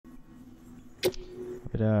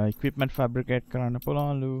equipment fabricate කරන්න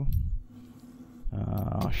පුළුවන්ලු.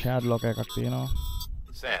 shared locker එකක් තියෙනවා.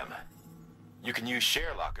 Sam, you can use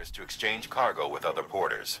share lockers to exchange cargo with other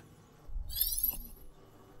porters.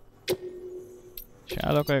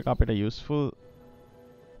 share locker එක අපිට useful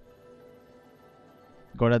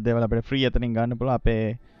ගොඩක් දේවල් අපිට free එතනින් ගන්න පුළුවන්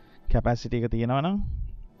අපේ capacity එක තියෙනවා නම්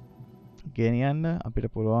ගෙනියන්න අපිට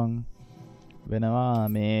පුළුවන්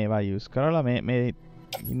වෙනවා මේවා use කරලා මේ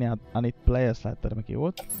ඉන්නේ අනිත් players ලා අතරම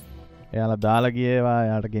කිව්වොත් එයාලා දාලා ගිය ඒවා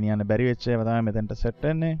එයාට ගෙනියන්න බැරි වෙච්ච ඒවා තමයි මෙතෙන්ට set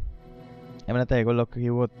වෙන්නේ. එහෙම නැත්නම් ඒගොල්ලෝ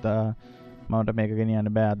කිව්වොත් මමට මේක ගෙනියන්න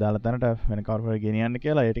බෑ අදාළ තැනට වෙන කවුරු හරි ගෙනියන්න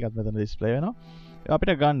කියලා ඒ ටිකත් මෙතන display වෙනවා. ඒක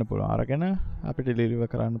අපිට ගන්න පුළුවන්. අරගෙන අපිට deliver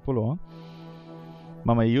කරන්න පුළුවන්.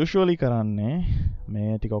 මම usually කරන්නේ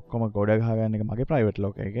මේ ටික ඔක්කොම ගොඩ ගහගන්න එක මගේ private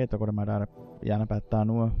locker එකේ. එතකොට මට අර යන පැත්ත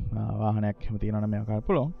අනුව වාහනයක් එහෙම තියෙනවා නම් මේක කරන්න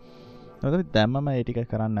පුළුවන්. ඒකට දැම්මම ඒ ටික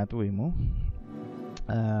කරන්න නැතුව ඉමු.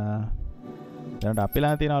 දැනට අපි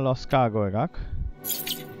ළඟ තියෙනවා lost cargo එකක්.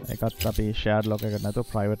 ඒකත් අපි shared locker එකට නැතුව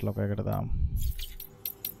private locker එකට දාමු.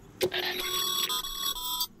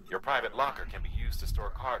 Your private locker can be used to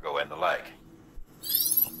store cargo and the like.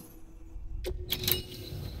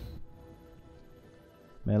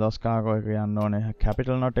 මේ lost cargo එක යන්න ඕනේ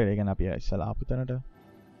capital note එක. ඒ කියන්නේ අපි ඉස්සලා ආපු තැනට.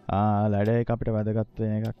 ladder එක අපිට වැදගත්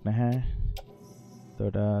වෙන එකක් නැහැ.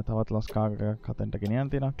 එතකොට තවත් lost cargo එකක් අතෙන්ට ගෙනියන්න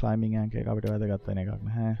තියෙනවා. climbing anchor එක අපිට වැදගත් වෙන එකක්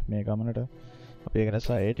නැහැ මේ ගමනට. අපි ඒක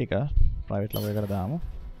නිසා ඒ ටික private locker එකට දාමු.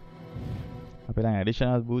 අපි ළඟ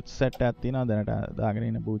additional boots set එකක් තියෙනවා. දැනට දාගෙන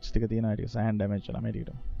ඉන්න boots ටික තියෙනවා. ඒක sand damage වෙනවා මේ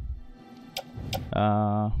ටිකට.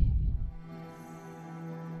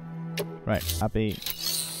 right අපි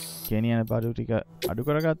ගෙනියන බඩු ටික අඩු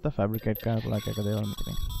කරගත්ත fabricate කරන්න පුළුවන් එක දේවල්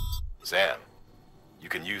මෙතනින්. Sam, you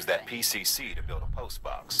can use that PCC to build a post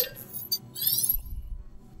box.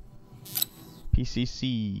 PCC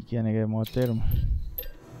කියන එක මොකක්ද තේරුම?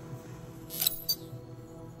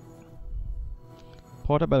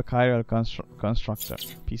 Portable chiral constructor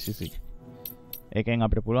PCC. ඒකෙන්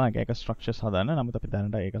අපිට පුළුවන් එක structures හදන්න. නමුත් අපි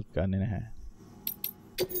දැනට ඒකත් ගන්නෙ නැහැ.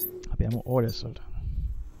 අපි යමු orders වලට.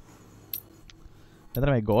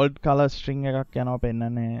 මෙතන මේ gold color string එකක් යනවා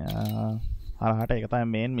පෙන්නන්නේ හරහට. ඒක තමයි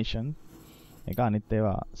main mission. ඒක අනිත්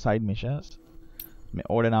ඒවා side missions. මේ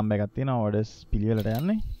order number එකක් තියෙනවා. orders පිළිවෙලට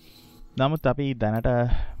යන්නේ. නමුත් අපි දැනට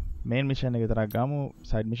main mission එක විතරක් ගමු.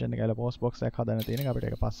 side mission එක ඇවිල්ලා post box එකක් හදන්න තියෙන එක අපිට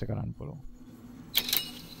ඒක පස්සේ කරන්න පුළුවන්.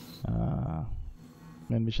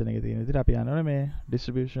 main mission එකේ තියෙන විදිහට අපි යනවා මේ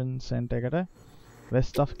distribution center එකට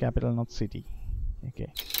west of capital not city.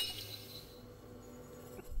 okay.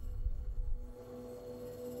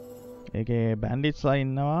 ඒකේ bandits ලා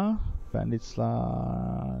ඉන්නවා. bandits ලා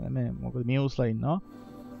නෙමෙයි මොකද mules ලා ඉන්නවා.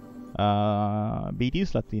 BTs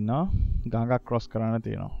ලා ඉන්නවා. ගඟක් cross කරන්න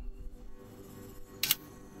තියෙනවා.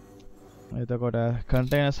 එතකොට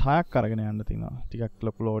containers 6ක් අරගෙන යන්න තියෙනවා. ටිකක්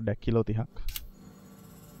ලොකු load එකක් කිලෝ 30ක්.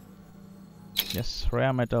 yes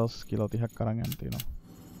rare metals කිලෝ 30ක් අරන් යන්න තියෙනවා.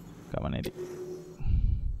 ගමනේදී.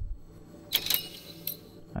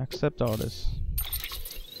 accept orders.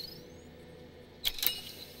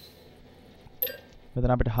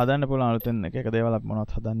 මෙතන අපිට හදන්න පුළුවන් අලුතෙන් එක දේවල් අපි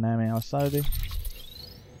මොනවත් හදන්නේ නැහැ මේ අවස්ථාවේදී.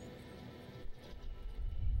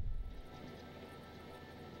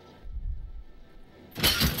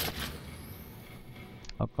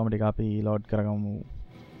 ඔක්කොම ටික අපි load කරගමු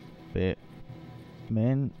මේ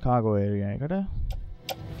main cargo area එකට.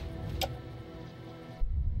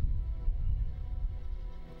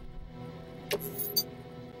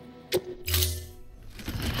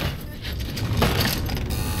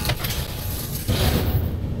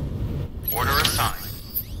 Order assigned.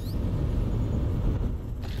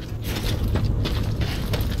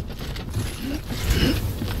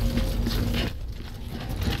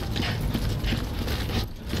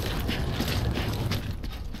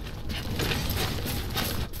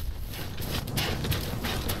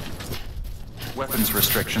 Weapons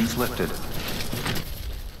restrictions lifted.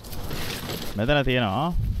 මෙතන තියෙනවා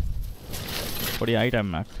පොඩි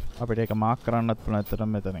item එකක්. අපිට ඒක mark කරන්නත් පුළුවන් අතරම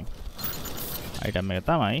මෙතනින්. item එක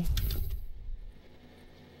තමයි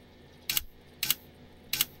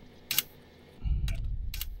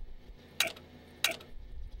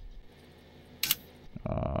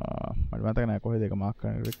මට මතක නැහැ කොහෙද ඒක mark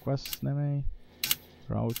කරන්නේ. request නෙමෙයි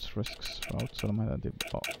routes risks routes වල මම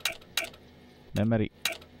තිබ්බා. memory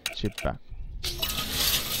chip pack.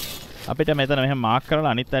 අපිට මෙතන මෙහෙම මාක්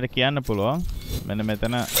කරලා අනිත් අයට කියන්න පුළුවන් මෙන්න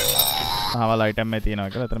මෙතන ආවල් item මේ තියෙනවා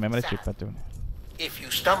කියලා. එතන memory chip එකක් තිබුණේ. If you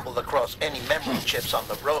stumble across any memory chips on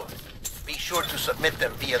the road, be sure to submit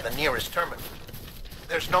them via the nearest terminal.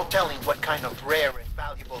 There's no telling what kind of rare and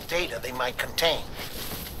valuable data they might contain.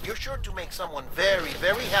 You're sure to make someone very,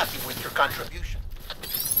 very happy with your contribution.